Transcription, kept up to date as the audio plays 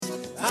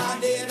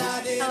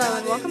Hello,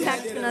 and welcome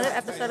back to another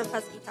episode of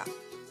Husky Talk.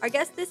 Our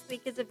guest this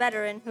week is a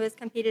veteran who has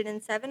competed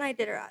in 7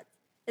 Iditarods.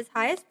 His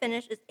highest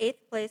finish is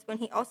 8th place when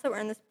he also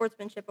earned the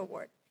Sportsmanship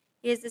Award.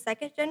 He is the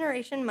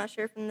second-generation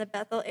musher from the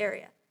Bethel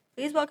area.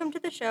 Please welcome to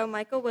the show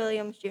Michael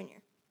Williams,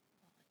 Jr.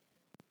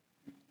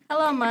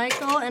 Hello,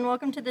 Michael, and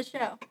welcome to the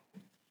show.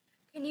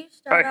 Can you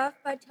start off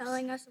by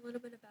telling us a little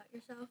bit about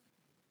yourself?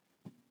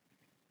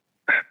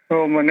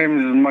 Well, my name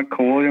is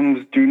Michael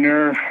Williams,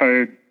 Jr.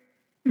 I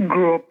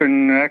grew up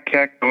in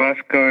Akiak,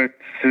 Alaska. It's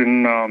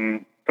in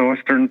the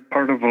western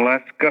part of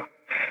Alaska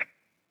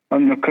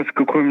on the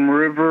Kuskokwim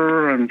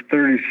River. I'm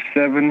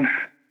 37.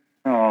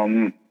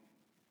 And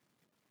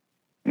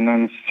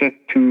I'm set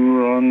to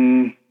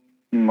run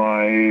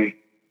my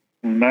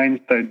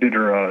 9th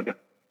Iditarod.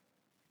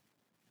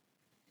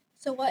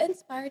 So what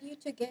inspired you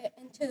to get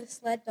into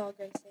sled dog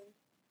racing?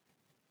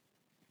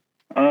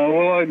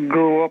 Well, I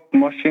grew up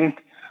mushing.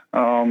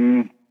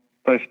 I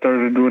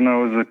started when I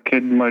was a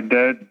kid. My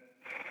dad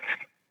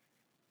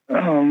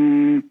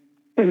and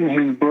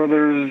his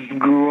brothers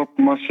grew up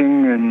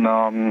mushing, and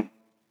I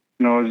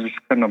was just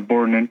kind of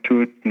born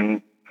into it.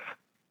 And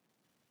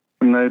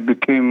when I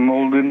became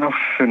old enough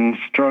and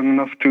strong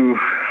enough to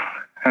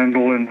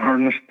handle and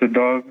harness the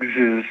dogs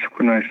is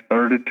when I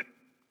started.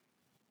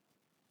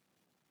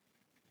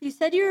 You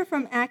said you were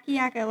from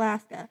Akiak,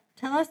 Alaska.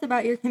 Tell us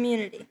about your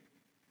community.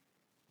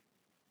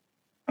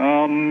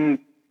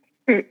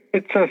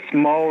 It's a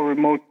small,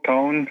 remote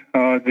town.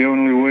 The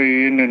only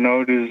way in and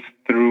out is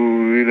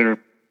through either,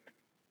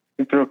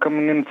 if you're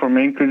coming in from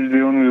Anchorage,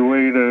 the only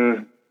way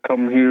to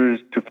come here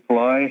is to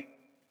fly.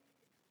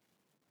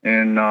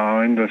 And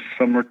in the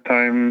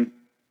summertime,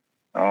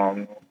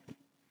 the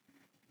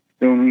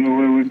only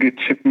way we get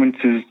shipments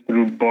is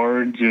through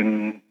barge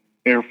and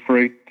air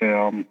freight.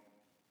 There's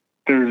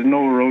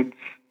no road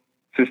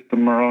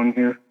system around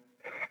here.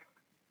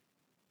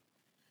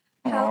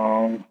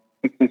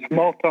 It's a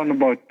small town,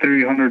 about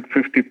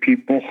 350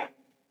 people.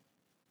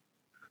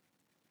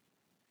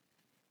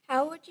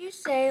 How would you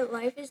say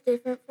life is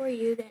different for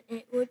you than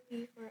it would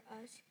be for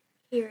us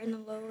here in the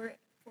lower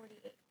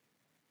 48?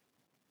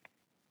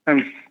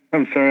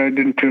 I'm sorry, I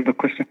didn't hear the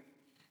question.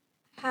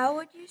 How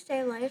would you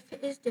say life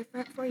is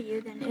different for you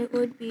than it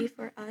would be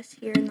for us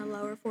here in the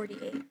lower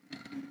 48?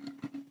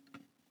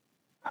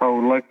 How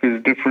life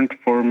is different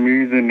for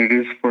me than it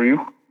is for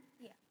you?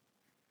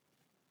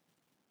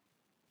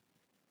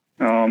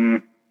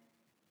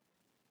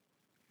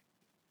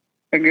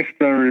 I guess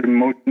the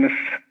remoteness,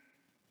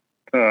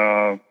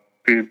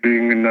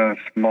 being in a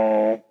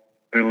small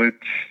village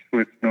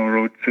with no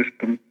road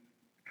system.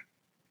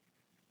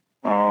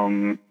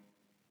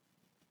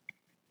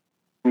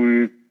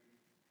 We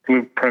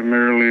live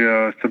primarily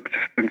a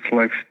subsistence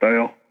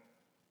lifestyle.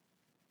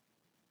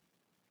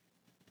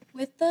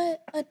 With the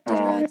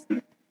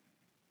Iditarods,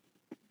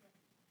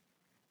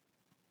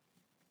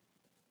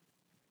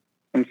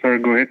 I'm sorry,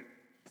 go ahead.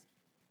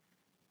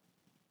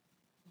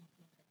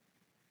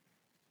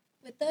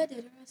 with the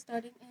Iditarod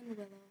starting in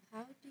Willow,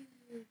 how do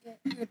you get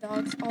your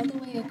dogs all the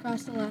way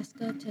across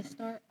Alaska to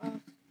start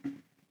off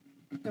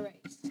the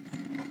race?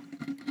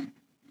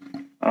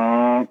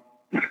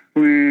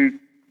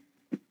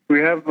 We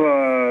have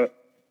a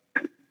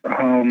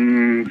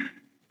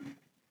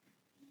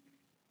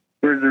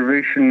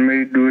reservation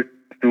made with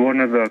one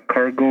of the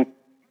cargo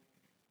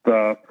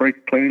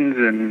freight planes,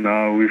 and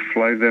we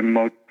fly them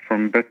out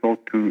from Bethel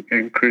to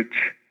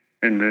Anchorage,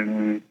 and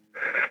then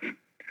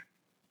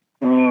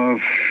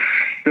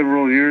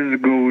several years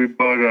ago we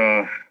bought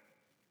a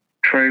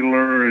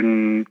trailer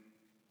and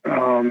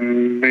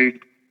made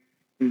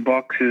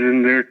boxes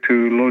in there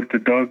to load the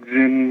dogs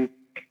in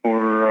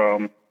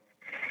for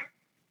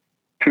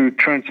to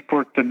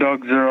transport the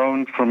dogs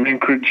around from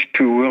Anchorage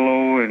to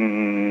Willow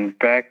and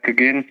back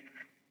again.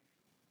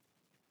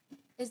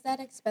 Is that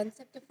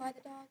expensive to fly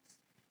the dogs?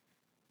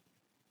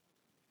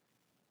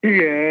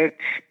 Yeah, it's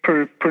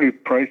pretty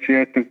pricey.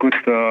 I think with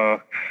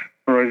the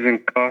rising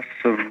costs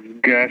of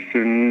gas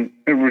and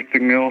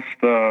everything else,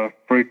 the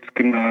freight's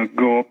gonna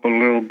go up a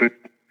little bit.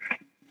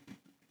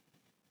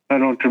 I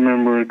don't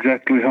remember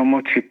exactly how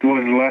much it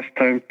was last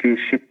time to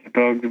ship the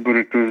dogs, but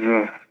it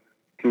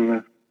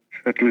was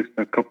at least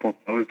a couple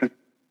thousand.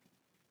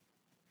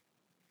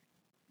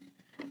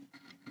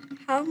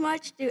 How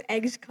much do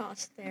eggs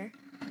cost there?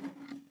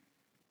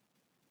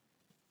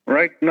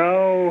 Right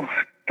now,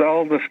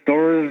 all the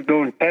stores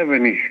don't have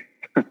any.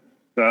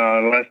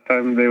 Last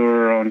time they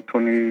were around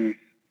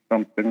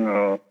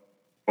 20-something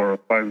for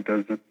 5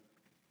 dozen.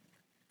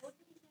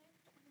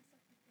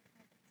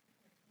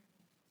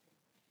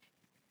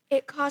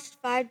 It costs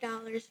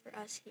 $5 for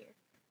us here.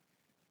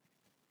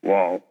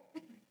 Wow.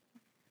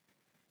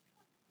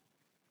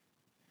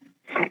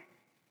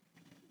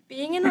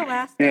 Being in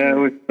Alaska... Yeah,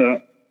 with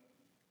the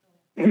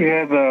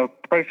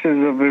prices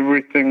of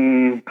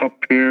everything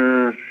up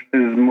here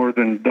is more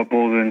than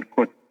double than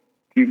what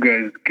you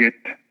guys get.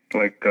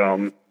 Like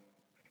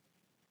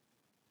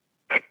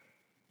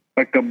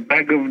a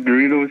bag of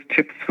Doritos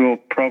chips will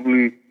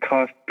probably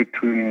cost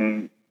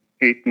between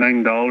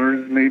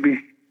 $8-9 maybe,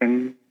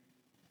 and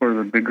for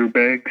the bigger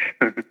bags.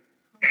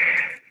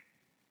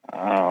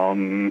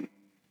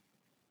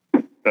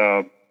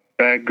 The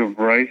bag of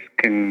rice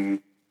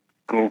can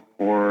go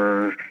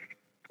for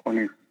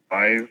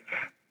 25.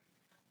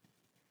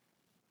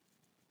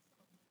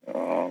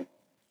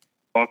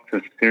 Box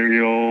of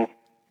cereal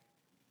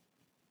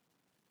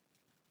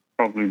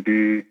probably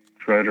be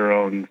right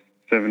around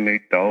 $7,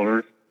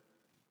 $8.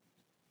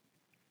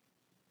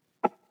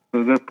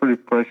 So they're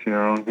pretty pricey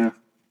around here.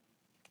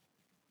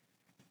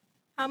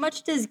 How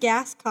much does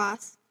gas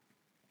cost?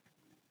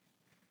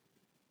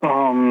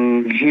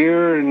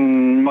 Here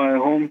in my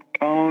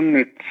hometown,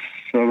 it's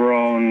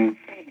around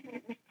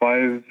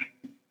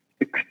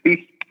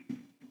 $5.60.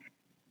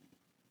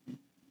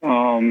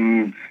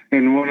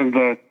 In one of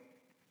the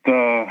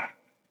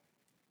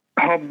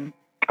hub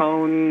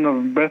town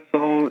of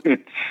Bethel,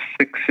 it's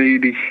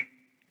 $6.80.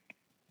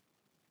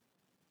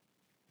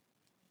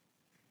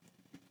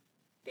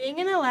 Being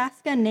an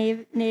Alaska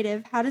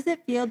native, how does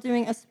it feel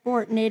doing a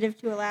sport native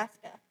to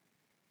Alaska?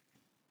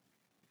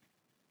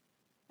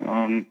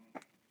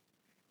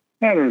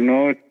 I don't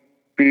know. It's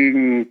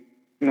being,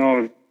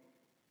 or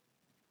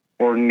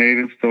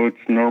native, so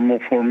it's normal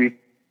for me.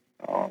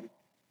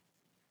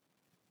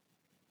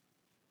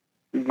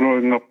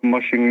 Growing up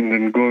mushing and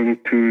then going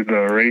to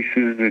the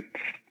races,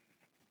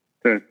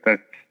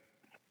 that's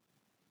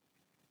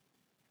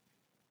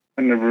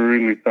I never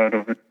really thought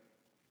of it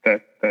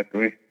that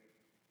way.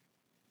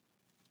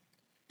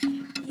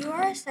 You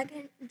are a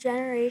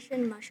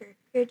second-generation musher.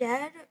 Your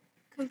dad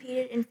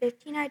competed in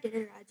 15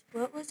 Iditarads.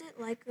 What was it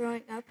like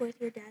growing up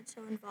with your dad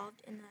so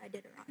involved in the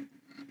Iditarod?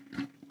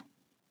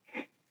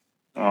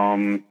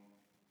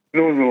 It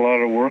was a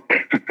lot of work.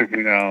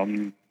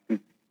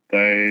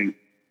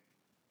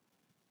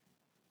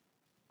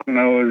 When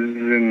I was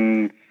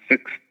in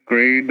 6th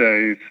grade,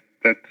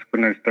 that's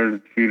when I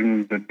started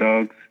feeding the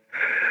dogs.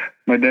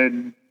 My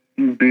dad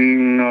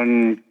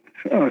being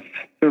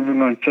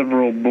serving on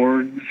several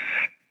boards,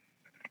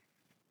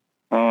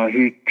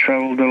 he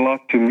traveled a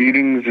lot to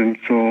meetings, and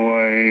so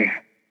I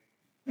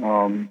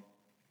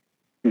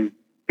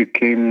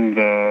became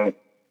the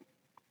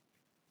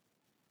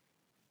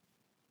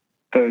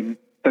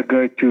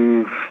guy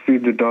to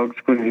feed the dogs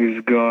when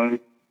he's gone,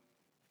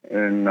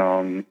 and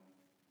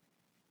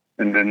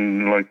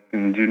then like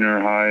in junior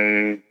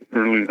high,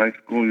 early high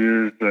school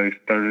years, I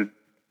started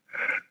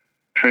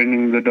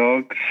training the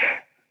dogs,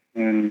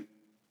 and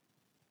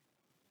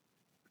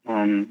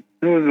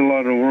it was a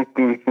lot of work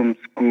going from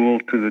school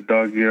to the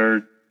dog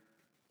yard,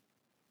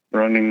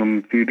 running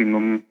them, feeding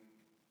them,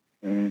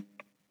 and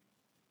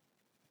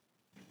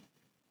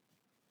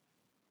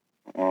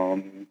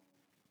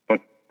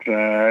but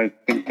I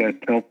think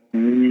that helped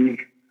me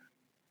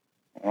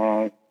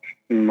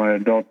in my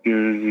adult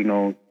years.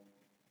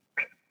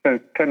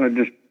 Kind of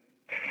just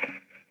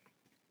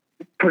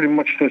pretty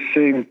much the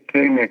same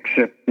thing,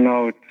 except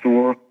now it's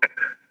work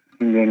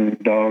and then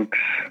dogs.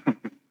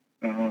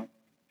 You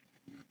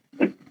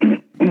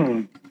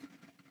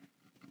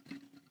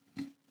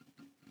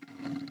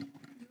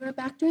are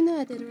back doing the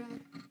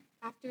Iditarod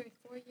after a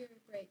 4-year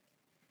break.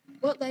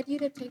 What led you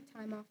to take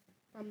time off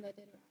from the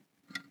Iditarod?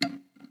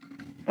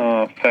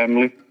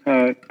 Family.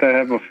 I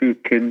have a few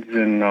kids,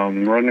 and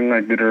running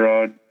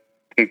Iditarod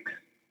takes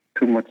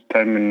too much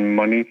time and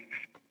money.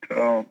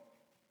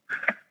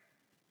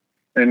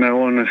 And I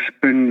want to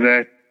spend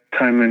that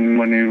time and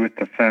money with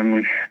the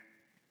family.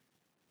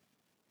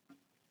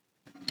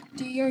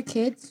 Do your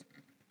kids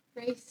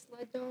race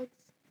sled dogs?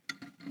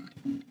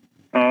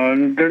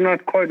 They're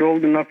not quite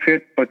old enough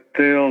yet, but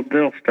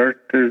they'll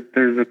start. I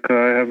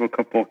have a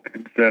couple of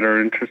kids that are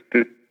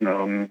interested.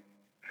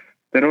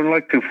 They don't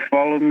like to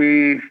follow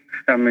me.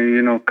 I mean,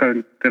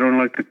 they don't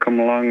like to come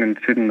along and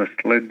sit in the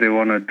sled. They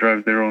want to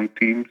drive their own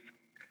teams.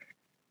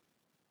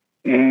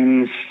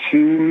 And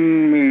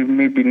soon,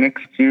 maybe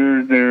next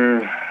year,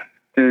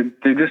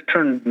 they just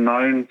turned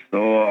 9.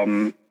 So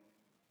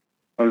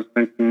I was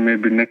thinking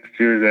maybe next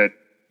year that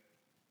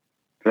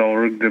I'll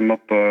rig them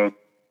up a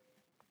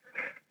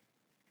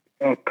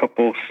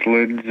couple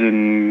sleds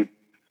and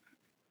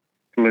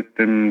let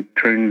them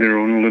train their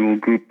own little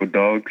group of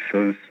dogs,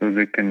 so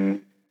they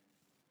can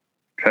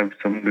have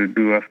something to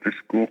do after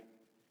school.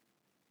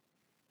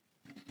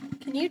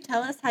 Can you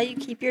tell us how you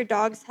keep your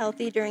dogs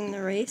healthy during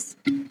the race?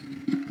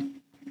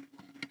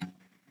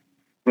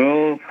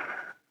 Well,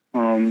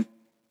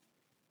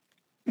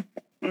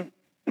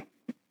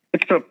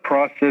 it's a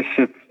process.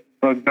 If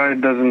a guy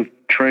doesn't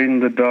train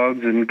the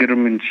dogs and get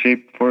them in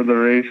shape for the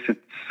race, it's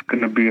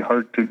going to be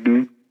hard to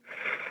do.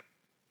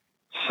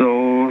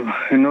 So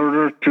in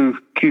order to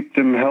keep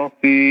them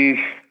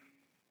healthy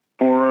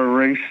for a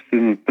race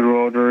and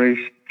throughout a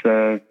race,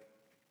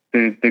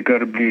 they got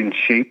to be in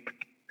shape.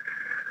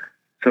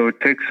 So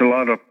it takes a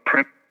lot of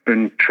prep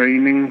and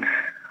training.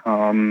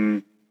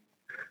 In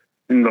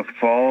the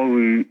fall,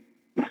 we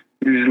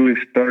usually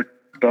start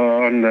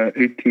on the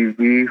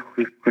ATV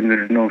when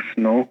there's no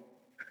snow.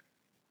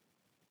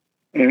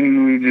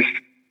 And we just,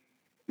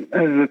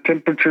 as the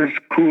temperatures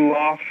cool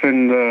off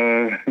and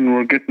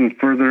we're getting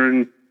further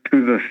into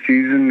into the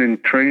season in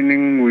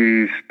training,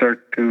 we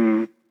start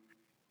to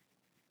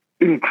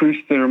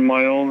increase their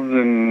miles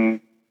and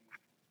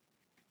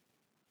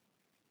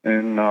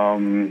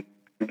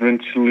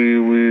eventually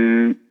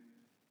we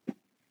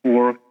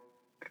work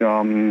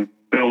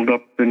build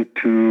up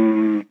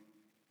into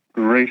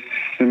race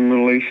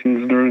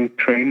simulations during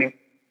training,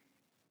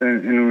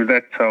 and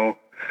that's how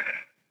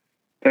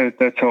I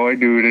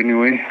do it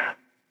anyway.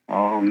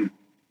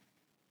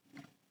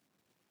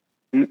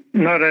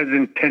 Not as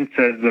intense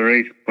as the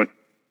race, but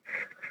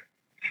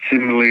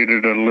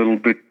simulated a little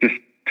bit just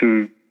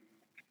to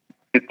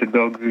get the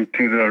dogs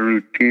into the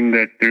routine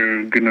that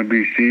they're gonna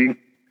be seeing.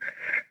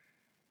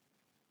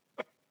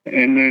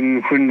 And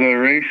then when the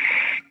race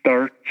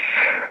starts,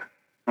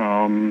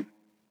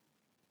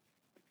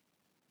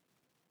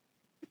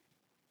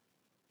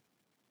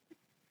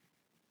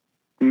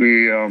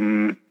 we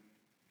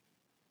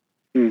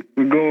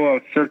go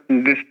a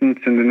certain distance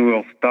and then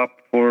we'll stop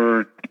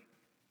for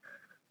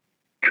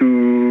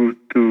 2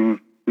 to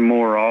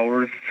more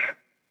hours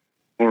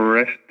for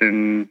rest.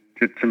 And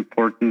it's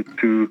important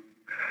for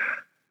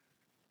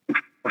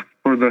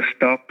the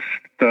stops,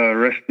 the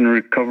rest and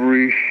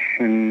recovery.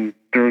 And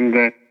during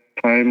that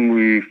time,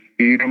 we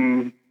feed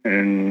them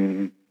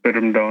and put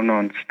them down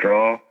on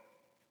straw.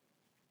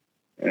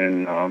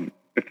 And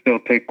if they'll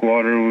take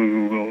water,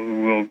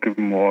 we'll give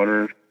them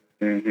water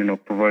and,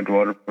 provide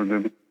water for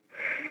them.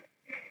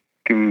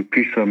 Give them a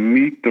piece of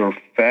meat or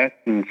fat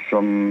and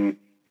some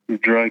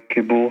dry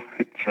kibble.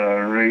 It's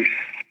a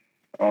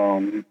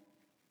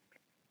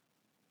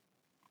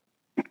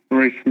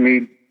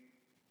race-made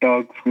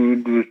dog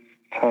food with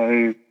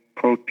high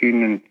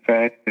protein and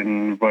fat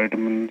and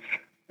vitamins,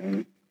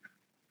 and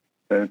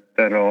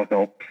that all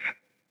helps.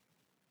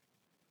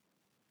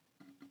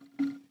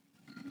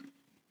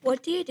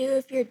 What do you do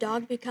if your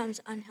dog becomes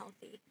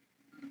unhealthy?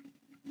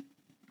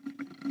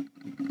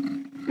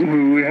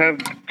 We have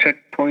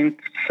checkpoints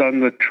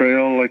on the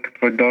trail. Like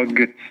if a dog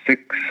gets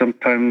sick,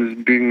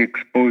 sometimes being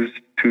exposed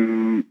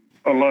to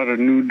a lot of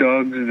new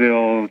dogs,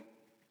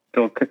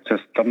 they'll catch a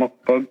stomach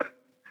bug,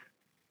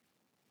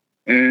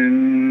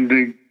 and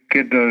they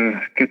get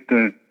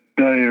the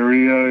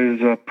diarrhea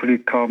is a pretty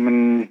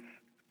common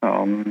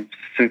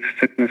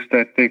sickness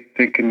that they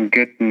can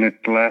get, and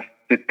it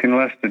can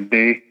last a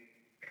day,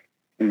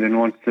 and then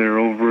once they're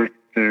over it,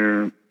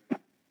 they're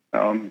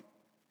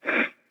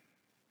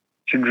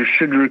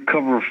should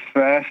recover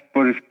fast.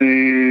 But if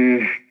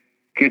they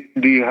get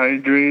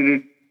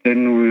dehydrated,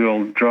 then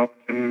we'll drop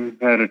them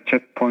at a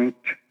checkpoint,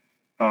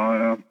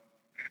 or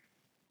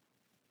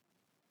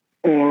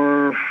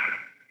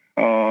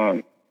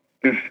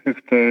if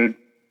the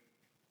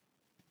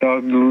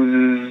dog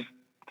loses,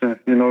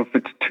 if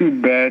it's too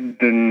bad,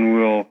 then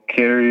we'll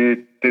carry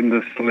it in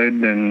the sled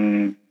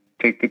and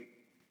take it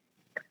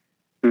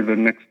to the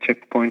next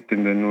checkpoint,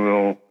 and then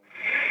we'll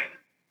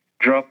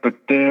drop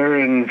it there.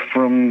 And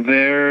from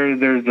there,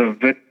 there's a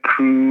vet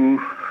crew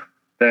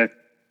that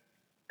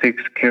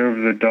takes care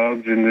of the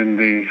dogs, and then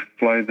they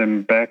fly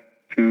them back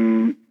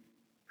to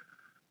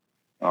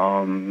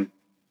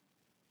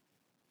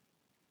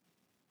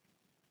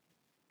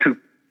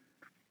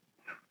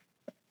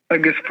I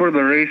guess for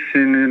the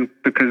racing,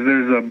 because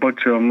there's a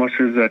bunch of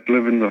mushers that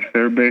live in the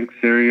Fairbanks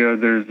area,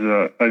 there's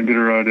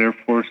Iditarod Air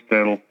Force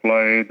that'll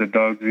fly the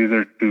dogs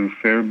either to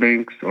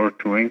Fairbanks or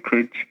to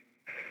Anchorage.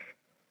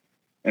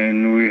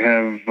 And we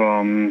have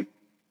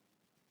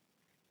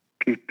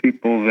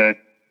people that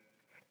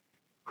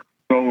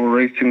go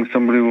racing.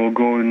 Somebody will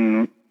go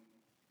and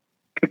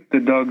pick the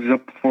dogs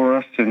up for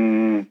us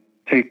and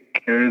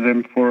take care of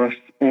them for us,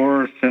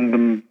 or send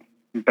them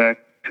back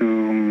to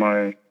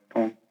my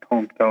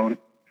hometown.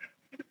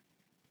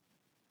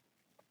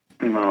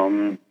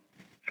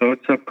 So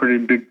it's a pretty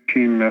big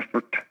team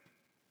effort.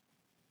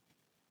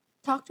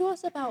 Talk to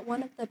us about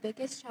one of the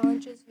biggest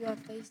challenges you have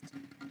faced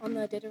on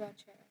the Iditarod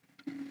Trail.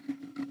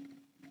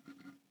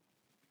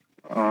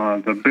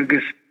 The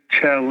biggest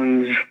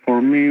challenge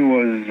for me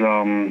was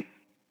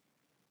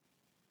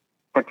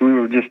what we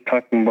were just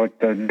talking about.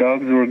 The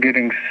dogs were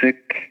getting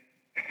sick.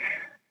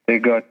 They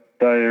got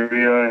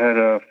diarrhea. I had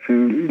a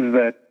few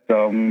that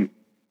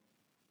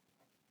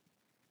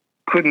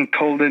couldn't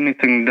hold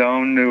anything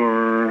down. They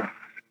were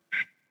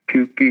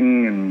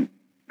puking and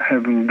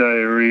having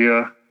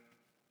diarrhea.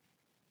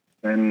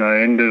 And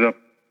I ended up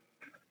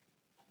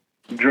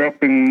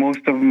dropping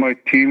most of my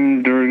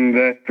team during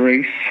that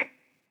race.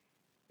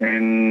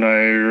 And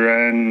I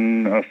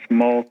ran a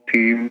small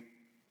team.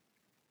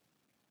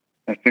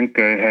 I think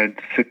I had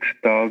 6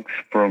 dogs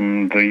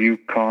from the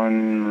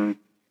Yukon,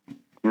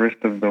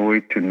 rest of the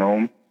way to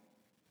Nome.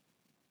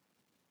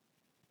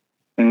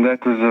 And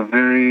that was a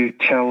very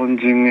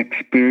challenging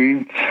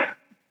experience.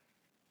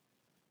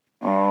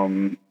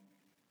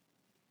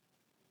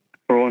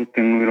 For one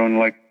thing, we don't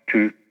like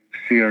to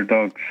see our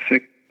dogs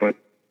sick, but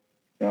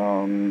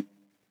the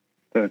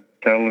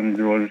challenge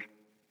was,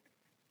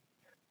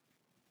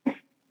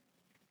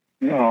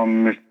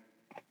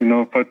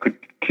 if I could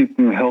keep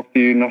them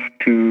healthy enough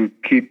to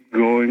keep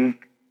going.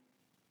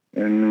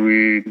 And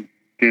we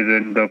did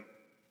end up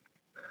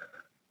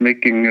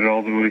making it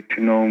all the way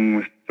to Nome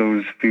with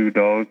those few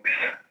dogs.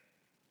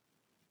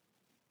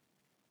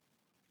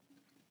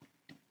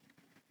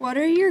 What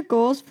are your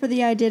goals for the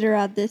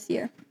Iditarod this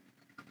year?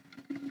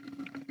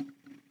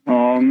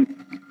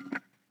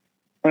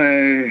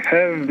 I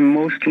have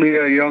mostly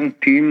a young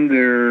team.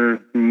 They're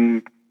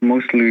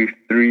mostly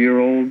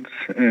 3-year-olds,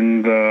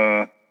 and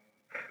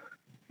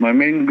my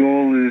main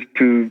goal is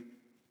to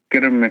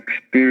get them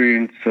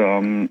experience.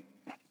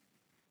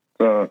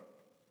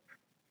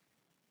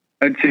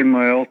 I'd say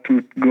my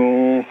ultimate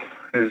goal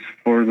is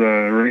for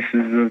the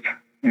races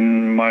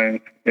in my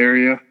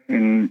area,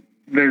 and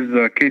there's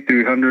the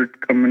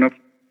K300 coming up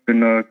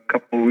in a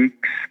couple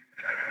weeks,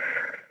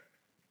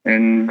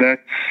 and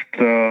that's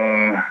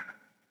the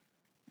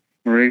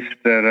race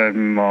that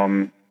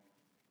I'm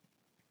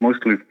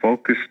mostly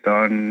focused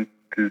on,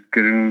 is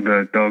getting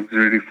the dogs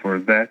ready for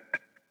that.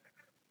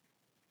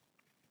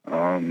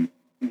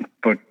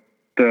 But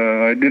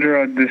the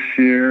Iditarod this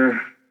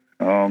year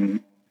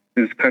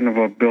is kind of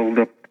a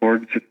build-up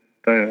towards it,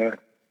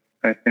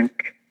 I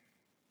think.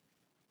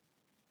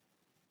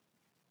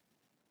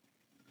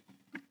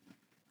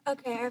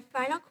 Okay, our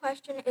final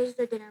question is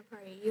the dinner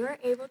party. You are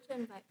able to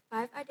invite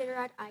 5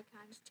 Iditarod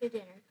icons to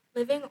dinner,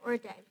 living or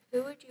dead.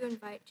 Who would you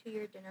invite to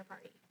your dinner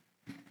party?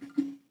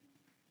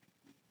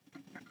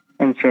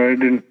 I'm sorry, I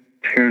didn't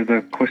hear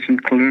the question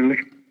clearly.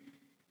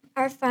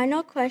 Our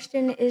final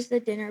question is the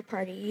dinner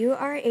party. You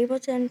are able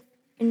to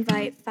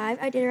invite 5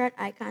 Iditarod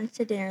icons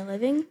to dinner,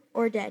 living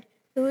or dead.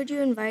 Who would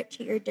you invite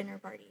to your dinner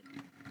party?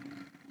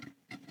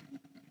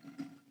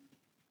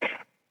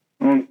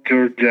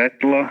 George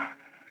Atla,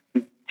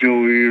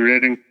 Joey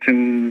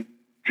Reddington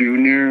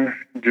Jr.,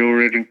 Joe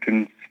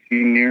Reddington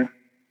Sr.,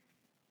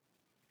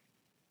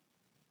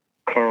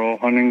 Carl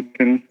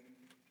Huntington.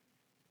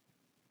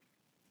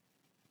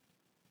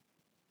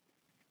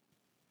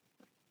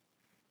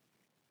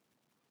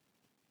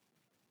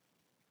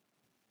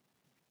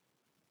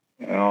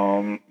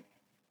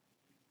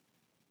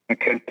 I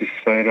can't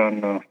decide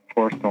on the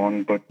fourth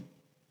one, but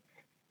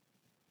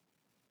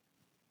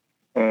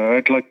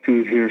I'd like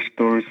to hear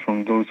stories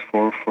from those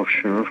 4 for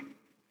sure.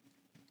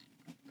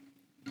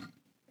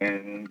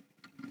 And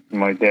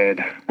my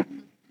dad.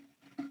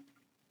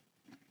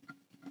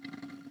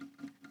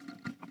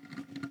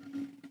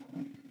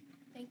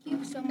 Thank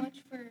you so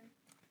much for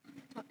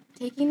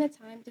taking the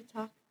time to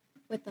talk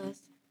with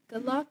us.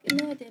 Good luck in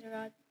the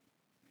Iditarod.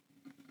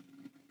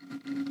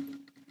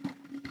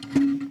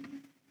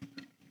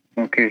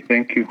 Okay,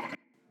 thank you.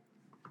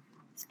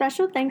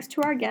 Special thanks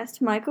to our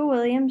guest, Michael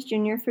Williams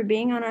Jr., for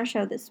being on our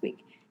show this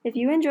week. If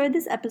you enjoyed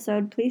this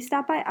episode, please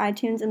stop by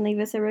iTunes and leave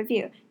us a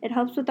review. It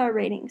helps with our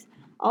ratings.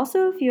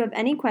 Also, if you have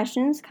any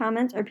questions,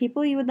 comments, or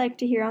people you would like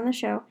to hear on the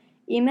show,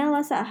 email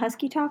us at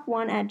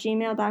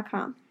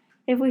huskytalk1@gmail.com.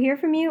 If we hear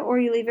from you or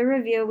you leave a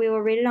review, we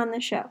will read it on the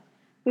show.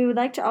 We would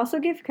like to also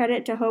give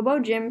credit to Hobo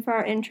Jim for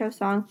our intro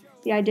song,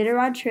 the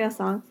Iditarod Trail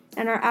Song,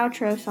 and our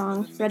outro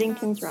song,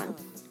 Reddington's Run.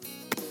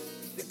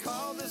 They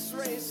call this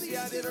race the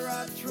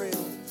Iditarod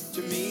Trail.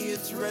 To me,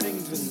 it's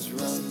Reddington's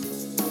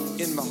Run.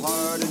 In my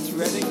heart, it's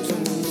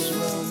Reddington's